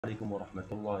عليكم ورحمة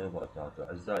الله وبركاته.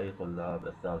 أعزائي طلاب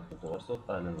الثالث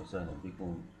متوسط، أهلا وسهلا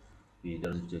بكم في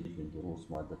درس جديد من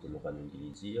دروس مادة اللغة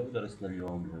الإنجليزية. ودرسنا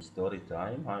اليوم الستوري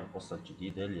تايم، هاي القصة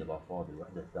الجديدة اللي ضافوها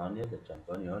بالوحدة الثانية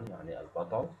The يعني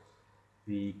البطل،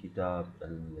 في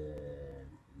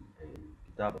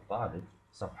كتاب الطالب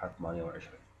صفحة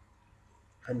 28.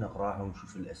 خلنا نقراها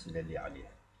ونشوف الأسئلة اللي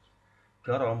عليها.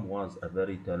 كرم was a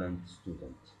very talented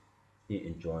student. He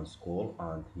enjoyed school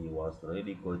and he was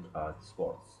really good at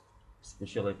sports,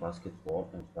 especially basketball.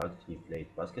 In fact, he played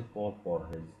basketball for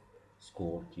his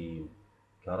school team.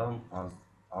 Karam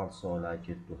also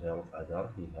liked to help others.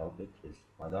 He helped his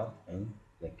mother in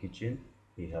the kitchen,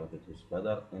 he helped his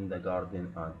brother in the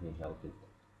garden, and he helped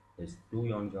his two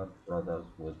younger brothers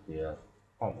with their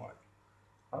homework.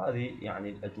 هذه يعني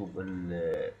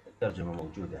الترجمة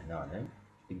موجودة هنا،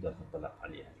 تقدر تطلع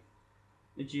عليها.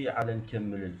 نجي على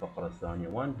نكمل الفقرة الثانية.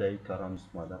 One day Karam's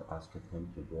mother asked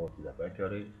him to go to the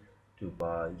bakery to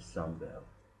buy some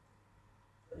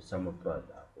bread.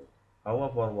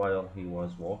 However, while he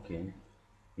was walking,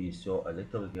 he saw a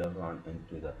little girl run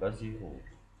into the busy road.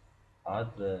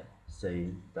 At the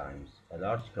same time, a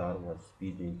large car was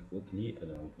speeding quickly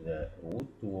along the road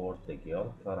toward the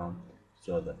girl. Karam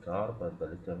saw the car, but the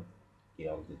little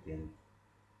girl didn't.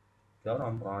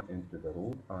 Karam ran into the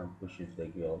road and pushed the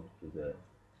girl to the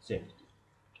safety.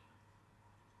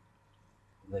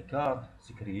 The car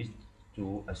screeched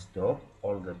to a stop.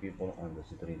 All the people on the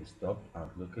street stopped and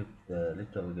looked. The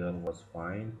little girl was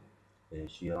fine.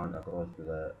 She ran across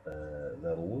the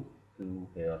road to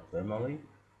her family,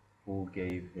 who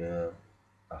gave her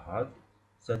a hug.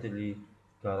 Suddenly,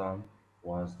 Karam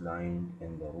was lying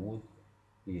in the road.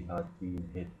 He had been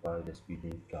hit by the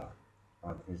speeding car,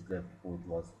 and his left foot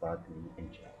was badly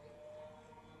injured.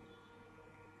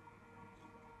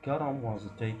 Karam was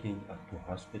taken to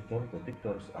hospital. The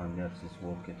doctors and nurses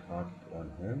worked hard on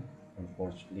him.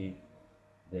 Unfortunately,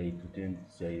 they couldn't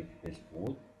save his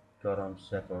foot. Karam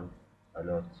suffered a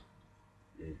lot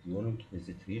during his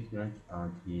treatment,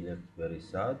 and he left very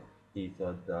sad. He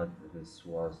thought that this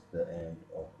was the end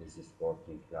of his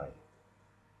sporting life.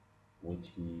 Would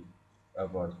he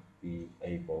ever be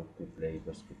able to play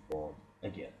basketball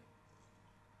again?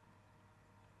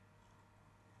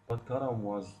 But Karam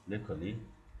was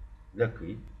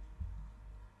lucky.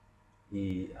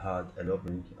 He had a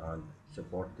loving and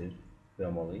supportive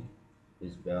family.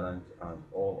 His parents and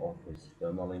all of his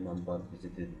family members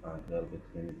visited and helped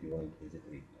him during his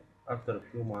treatment. After a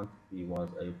few months, he was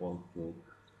able to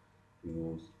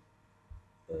use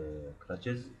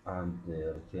crutches and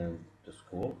returned to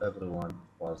school. Everyone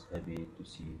was happy to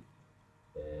see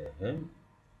him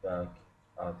back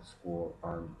at school,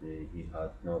 and he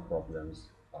had no problems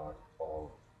at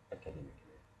all academically.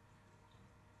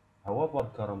 However,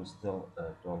 Karam still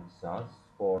felt sad.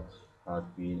 Sport had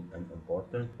been an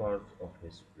important part of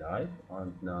his life,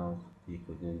 and now he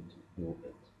couldn't do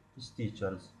it. His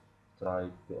teachers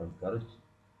tried to encourage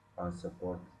and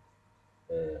support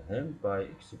him by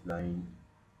explaining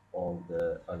all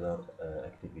the other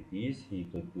activities he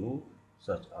could do,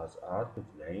 such as art,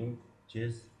 playing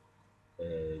chess,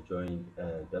 joining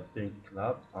a dancing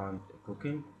club, and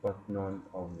cooking, but none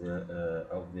of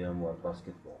them were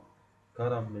basketball.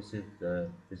 Karam missed the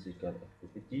physical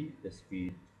activity, the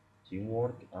speed,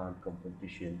 teamwork, and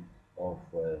competition of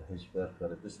his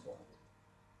favorite sport.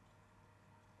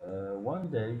 One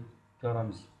day,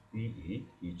 Karam's PE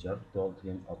teacher told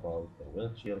him about the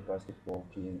wheelchair basketball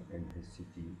team in his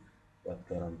city, but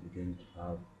Karam didn't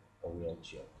have a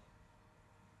wheelchair.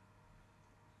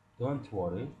 Don't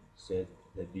worry, said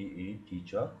the PE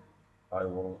teacher. I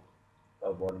will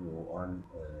cover you on.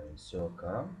 So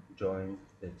Karam joined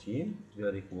the team.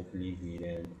 Very quickly, he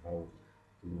learned how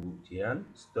to turn,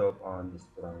 stop, and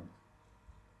sprint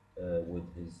with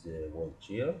his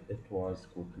wheelchair. It was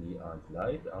quickly and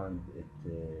light, and it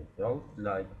felt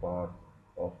like part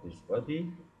of his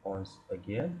body. Once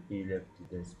again, he left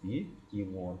the speed,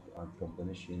 teamwork, and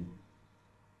competition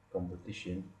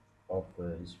of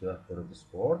his favorite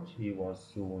sport. He was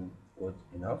soon good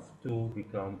enough to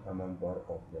become a member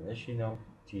of the national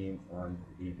team, and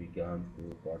he began to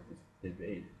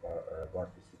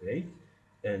participate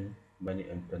in many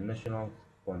international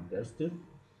contests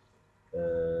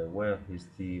where his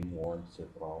team won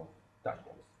several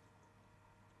titles.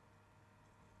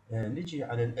 نجي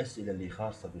على الأسئلة اللي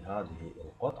خاصة بهذه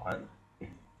القطعة.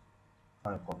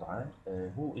 هاي القطعة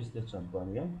Who is the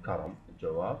champion? كرم.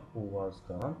 الجواب Who was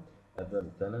Karam? A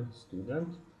very talented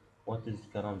student. What is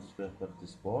Karam's favorite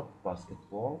sport?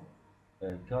 Basketball.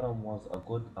 Karam was a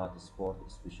good at sport,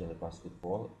 especially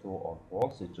basketball. True or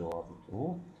false? الجواب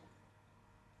true.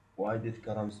 Why did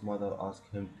Karam's mother ask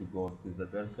him to go to the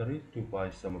bakery to buy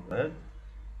some bread?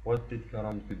 What did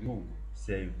Karam to do?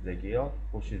 Save the girl,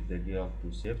 pushes the girl to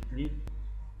safely.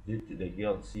 Did the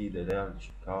girl see the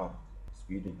large car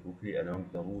speeding quickly along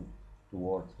the road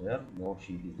towards her? No,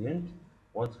 she didn't.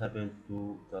 What happened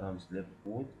to Karam's left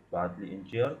foot? Badly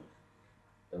injured.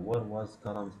 Where was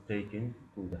Karam taken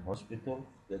to the hospital?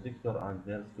 The doctor and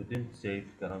nurse couldn't save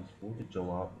Karam's foot.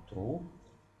 الجواب true.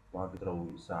 ما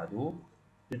قدروا يساعدوه.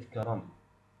 Did Karam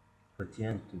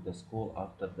return to the school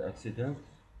after the accident?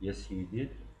 Yes, he did.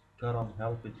 Karam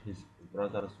helped his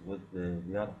brothers with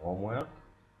their homework.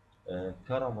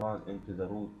 Karam ran into the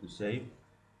road to save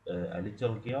a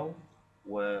little girl.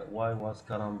 Why was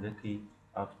Karam lucky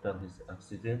after his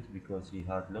accident? Because he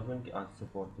had loving and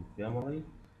supportive family.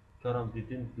 Karam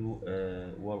didn't do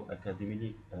well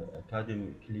academically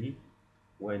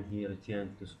when he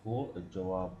returned to school.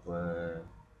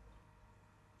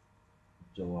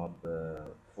 الجواب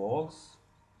false.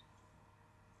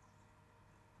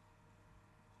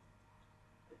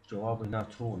 الجواب هنا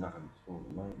true. نعم true.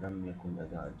 لم يكن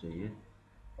أداء جيد.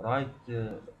 Write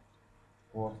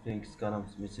four things Karam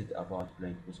missed about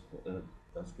playing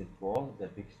basketball: the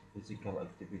physical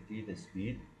activity, the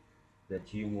speed, the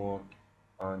teamwork,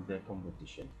 and the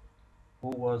competition.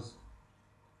 Who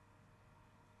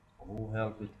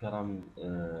helped Karam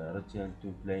return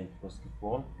to playing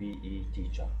basketball? PE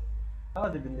teacher.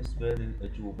 هذه بالنسبة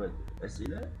للأجوبة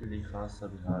الأسئلة اللي خاصة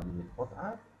بهذه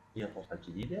القطعة. هي قطعة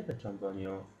جديدة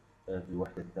لكامبانيو في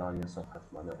الوحدة الثانية صفحة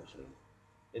 28.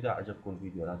 إذا عجبكم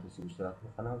الفيديو لا تنسوا الاشتراك في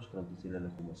القناة، وشكرا جزيلا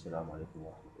لكم والسلام عليكم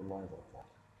ورحمة الله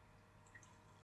وبركاته.